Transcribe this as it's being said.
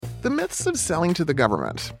The myths of selling to the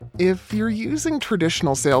government. If you're using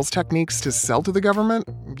traditional sales techniques to sell to the government,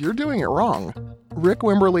 you're doing it wrong. Rick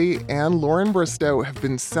Wimberly and Lauren Bristow have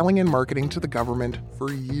been selling and marketing to the government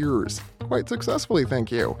for years. Quite successfully,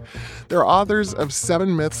 thank you. They're authors of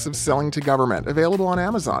 7 Myths of Selling to Government, available on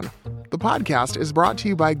Amazon. The podcast is brought to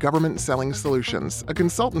you by Government Selling Solutions, a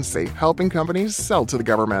consultancy helping companies sell to the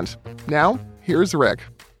government. Now, here's Rick.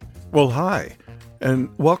 Well, hi,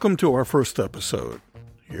 and welcome to our first episode.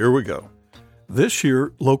 Here we go. This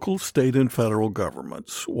year, local, state, and federal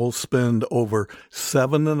governments will spend over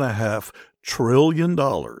 $7.5 trillion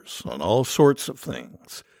on all sorts of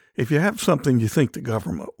things. If you have something you think the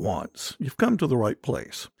government wants, you've come to the right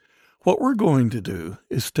place. What we're going to do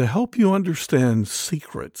is to help you understand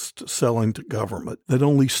secrets to selling to government that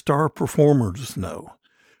only star performers know.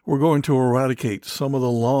 We're going to eradicate some of the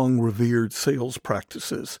long-revered sales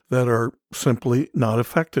practices that are simply not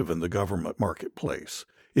effective in the government marketplace.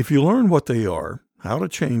 If you learn what they are, how to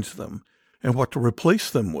change them, and what to replace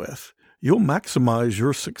them with, you'll maximize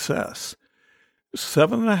your success.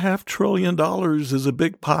 $7.5 trillion is a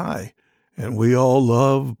big pie, and we all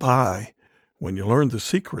love pie. When you learn the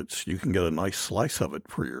secrets, you can get a nice slice of it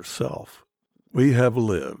for yourself. We have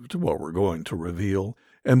lived what we're going to reveal,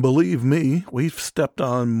 and believe me, we've stepped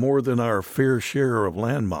on more than our fair share of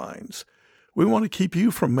landmines. We want to keep you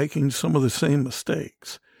from making some of the same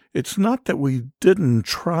mistakes. It's not that we didn't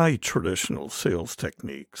try traditional sales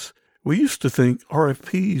techniques. We used to think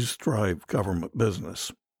RFPs drive government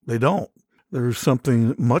business. They don't. There's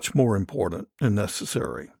something much more important and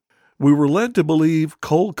necessary. We were led to believe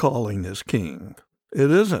cold calling is king.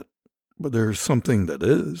 It isn't, but there's something that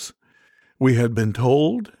is. We had been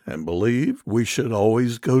told and believed we should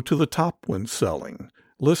always go to the top when selling.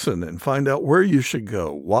 Listen and find out where you should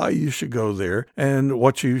go, why you should go there, and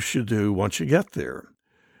what you should do once you get there.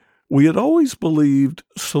 We had always believed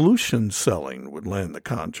solution selling would land the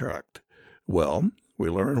contract. Well, we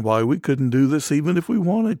learned why we couldn't do this even if we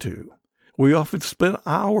wanted to. We often spent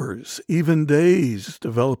hours, even days,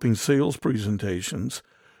 developing sales presentations,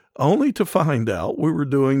 only to find out we were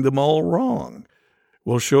doing them all wrong.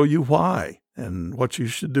 We'll show you why and what you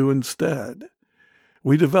should do instead.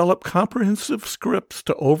 We developed comprehensive scripts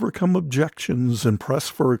to overcome objections and press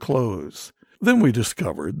for a close. Then we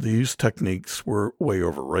discovered these techniques were way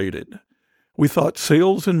overrated. We thought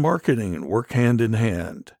sales and marketing work hand in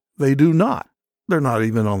hand. They do not. They're not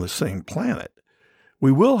even on the same planet.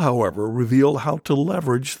 We will, however, reveal how to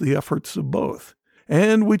leverage the efforts of both.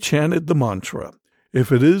 And we chanted the mantra,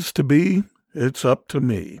 if it is to be, it's up to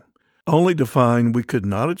me, only to find we could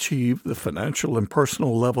not achieve the financial and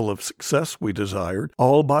personal level of success we desired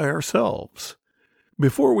all by ourselves.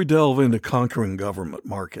 Before we delve into conquering government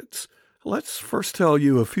markets, let's first tell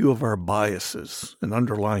you a few of our biases and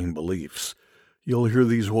underlying beliefs. You'll hear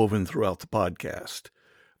these woven throughout the podcast.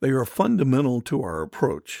 They are fundamental to our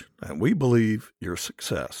approach, and we believe your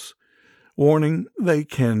success. Warning, they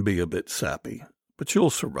can be a bit sappy, but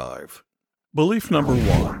you'll survive. Belief number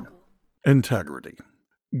 1, integrity.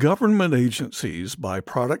 Government agencies buy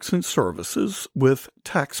products and services with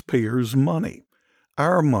taxpayers' money,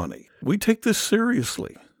 our money. We take this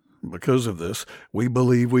seriously. Because of this, we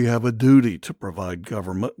believe we have a duty to provide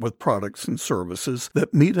government with products and services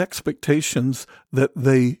that meet expectations that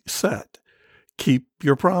they set. Keep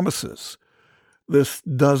your promises. This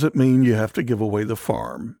doesn't mean you have to give away the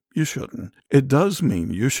farm. You shouldn't. It does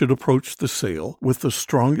mean you should approach the sale with the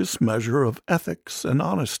strongest measure of ethics and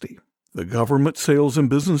honesty. The government sales and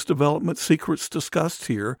business development secrets discussed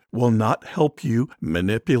here will not help you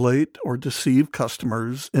manipulate or deceive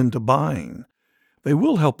customers into buying. They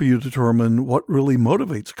will help you determine what really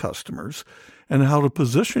motivates customers and how to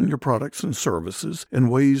position your products and services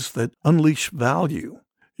in ways that unleash value.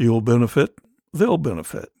 You'll benefit, they'll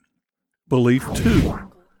benefit. Belief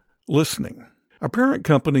 2, listening. Our parent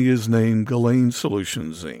company is named Ghislaine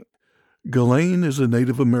Solutions, Inc. Ghislaine is a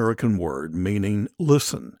Native American word meaning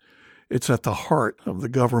listen. It's at the heart of the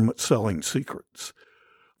government selling secrets.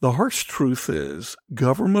 The harsh truth is,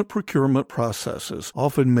 government procurement processes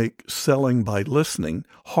often make selling by listening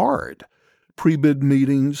hard. Pre-bid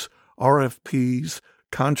meetings, RFPs,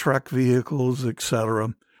 contract vehicles,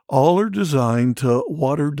 etc., all are designed to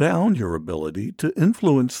water down your ability to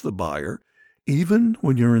influence the buyer, even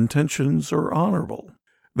when your intentions are honorable.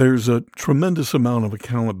 There's a tremendous amount of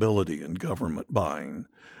accountability in government buying.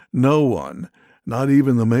 No one, not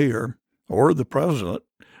even the mayor or the president,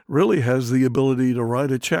 really has the ability to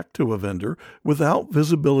write a check to a vendor without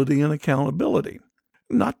visibility and accountability.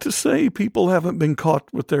 Not to say people haven't been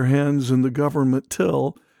caught with their hands in the government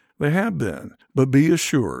till. They have been. But be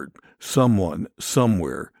assured, someone,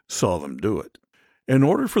 somewhere, saw them do it. In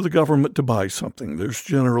order for the government to buy something, there's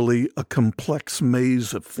generally a complex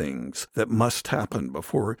maze of things that must happen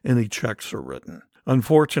before any checks are written.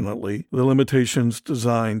 Unfortunately, the limitations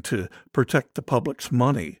designed to protect the public's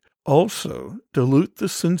money also dilute the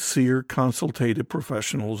sincere consultative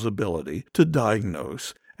professional's ability to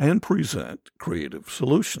diagnose and present creative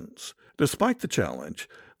solutions. Despite the challenge,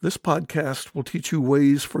 this podcast will teach you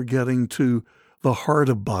ways for getting to the heart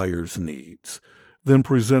of buyers' needs, then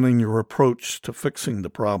presenting your approach to fixing the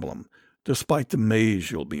problem, despite the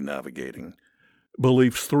maze you'll be navigating.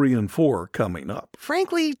 Beliefs 3 and 4 coming up.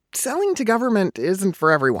 Frankly, selling to government isn't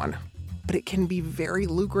for everyone, but it can be very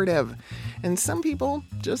lucrative, and some people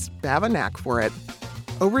just have a knack for it.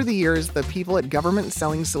 Over the years, the people at Government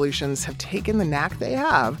Selling Solutions have taken the knack they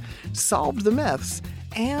have, solved the myths,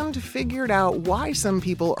 and figured out why some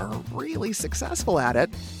people are really successful at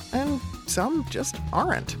it, and some just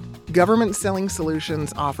aren't. Government Selling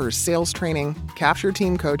Solutions offers sales training, capture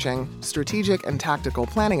team coaching, strategic and tactical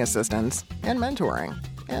planning assistance, and mentoring,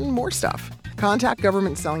 and more stuff. Contact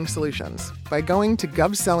Government Selling Solutions by going to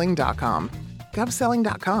govselling.com.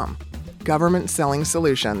 Govselling.com. Government Selling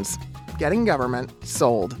Solutions. Getting government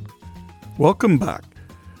sold. Welcome back.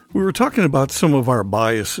 We were talking about some of our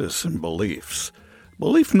biases and beliefs.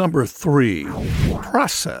 Belief number 3,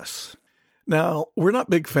 process. Now, we're not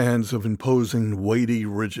big fans of imposing weighty,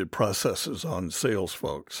 rigid processes on sales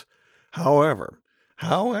folks. However,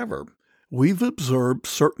 we've observed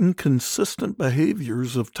certain consistent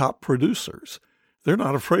behaviors of top producers. They're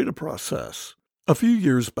not afraid of process. A few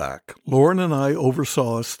years back, Lauren and I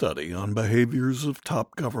oversaw a study on behaviors of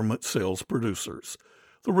top government sales producers,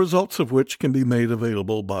 the results of which can be made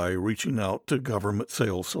available by reaching out to Government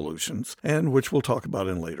Sales Solutions, and which we'll talk about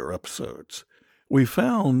in later episodes. We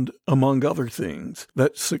found, among other things,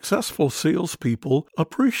 that successful salespeople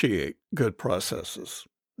appreciate good processes.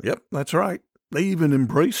 Yep, that's right. They even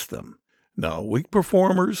embrace them. Now, weak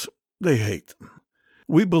performers, they hate them.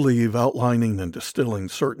 We believe outlining and distilling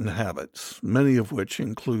certain habits, many of which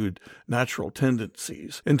include natural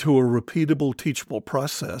tendencies, into a repeatable, teachable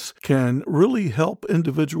process can really help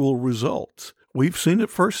individual results. We've seen it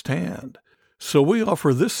firsthand. So we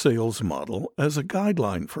offer this sales model as a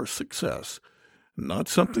guideline for success. Not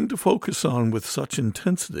something to focus on with such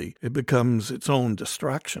intensity it becomes its own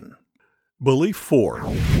distraction. Belief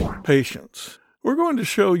 4, patience. We're going to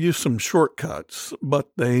show you some shortcuts, but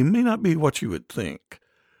they may not be what you would think.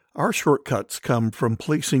 Our shortcuts come from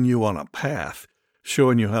placing you on a path,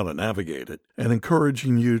 showing you how to navigate it, and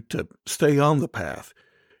encouraging you to stay on the path,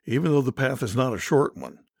 even though the path is not a short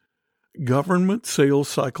one. Government sales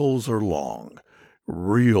cycles are long,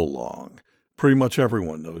 real long. Pretty much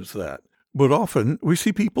everyone knows that. But often, we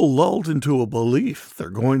see people lulled into a belief they're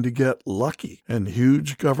going to get lucky and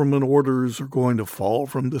huge government orders are going to fall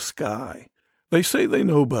from the sky. They say they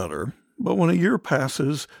know better, but when a year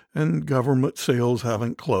passes and government sales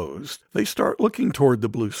haven't closed, they start looking toward the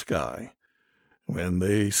blue sky. When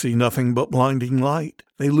they see nothing but blinding light,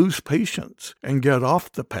 they lose patience and get off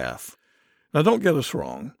the path. Now, don't get us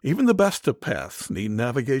wrong. Even the best of paths need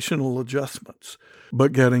navigational adjustments,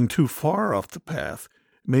 but getting too far off the path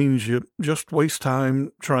means you just waste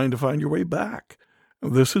time trying to find your way back.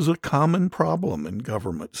 This is a common problem in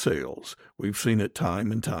government sales. We've seen it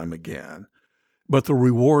time and time again. But the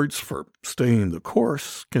rewards for staying the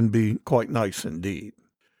course can be quite nice indeed.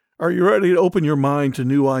 Are you ready to open your mind to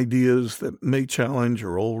new ideas that may challenge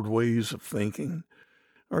your old ways of thinking?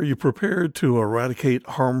 Are you prepared to eradicate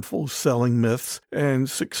harmful selling myths and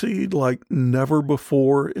succeed like never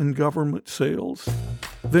before in government sales?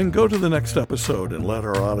 Then go to the next episode and let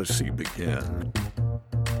our odyssey begin.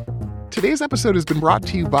 Today's episode has been brought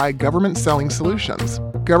to you by Government Selling Solutions.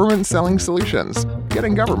 Government Selling Solutions.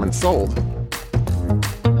 Getting government sold.